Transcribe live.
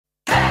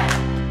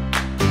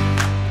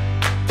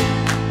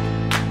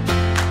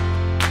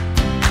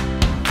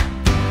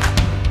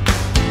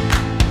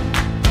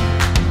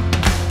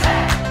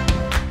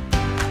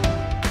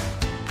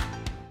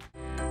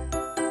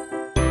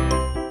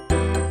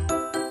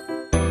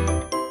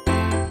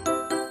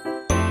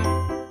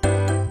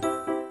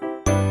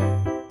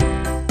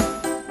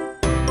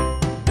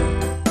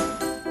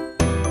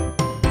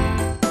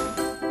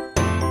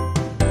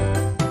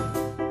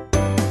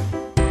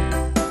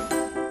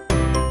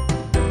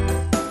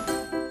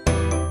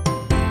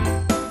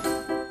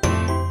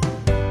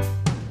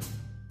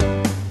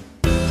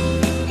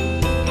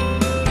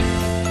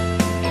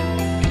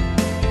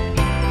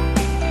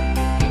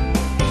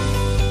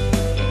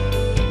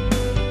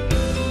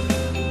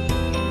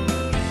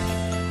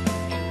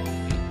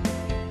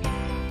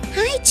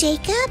Hi,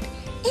 Jacob.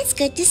 It's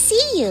good to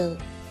see you.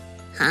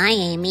 Hi,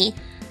 Amy.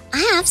 I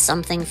have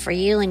something for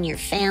you and your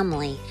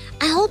family.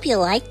 I hope you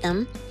like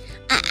them.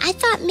 I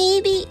thought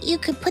maybe you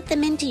could put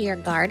them into your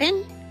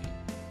garden.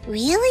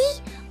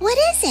 Really? What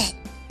is it?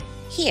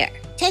 Here,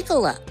 take a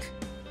look.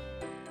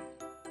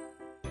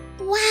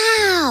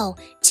 Wow,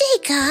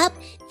 Jacob,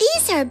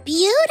 these are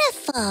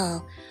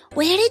beautiful.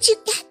 Where did you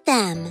get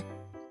them?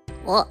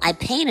 Well, I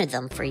painted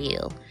them for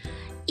you.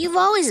 You've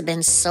always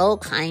been so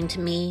kind to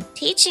me,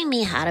 teaching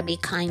me how to be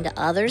kind to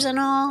others and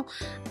all.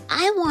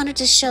 I wanted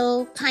to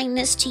show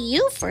kindness to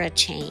you for a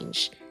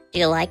change. Do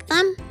you like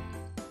them?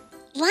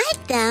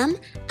 Like them?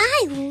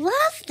 I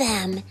love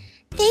them.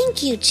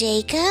 Thank you,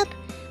 Jacob.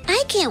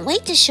 I can't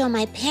wait to show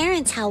my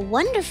parents how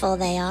wonderful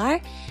they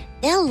are.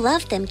 They'll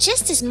love them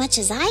just as much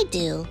as I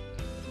do.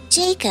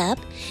 Jacob,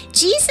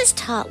 Jesus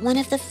taught one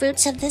of the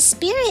fruits of the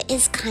Spirit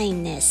is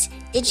kindness.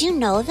 Did you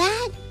know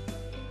that?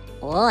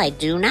 Well, I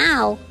do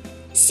now.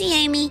 See,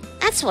 Amy,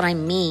 that's what I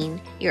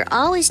mean. You're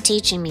always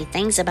teaching me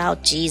things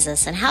about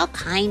Jesus and how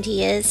kind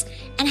he is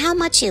and how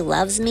much he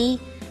loves me.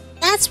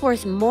 That's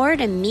worth more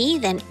to me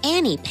than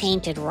any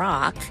painted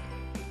rock.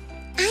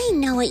 I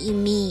know what you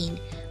mean.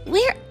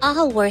 We're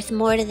all worth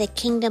more to the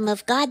kingdom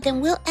of God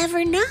than we'll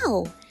ever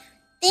know.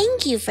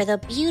 Thank you for the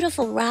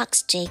beautiful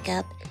rocks,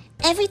 Jacob.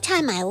 Every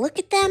time I look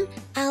at them,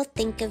 I'll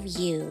think of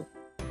you.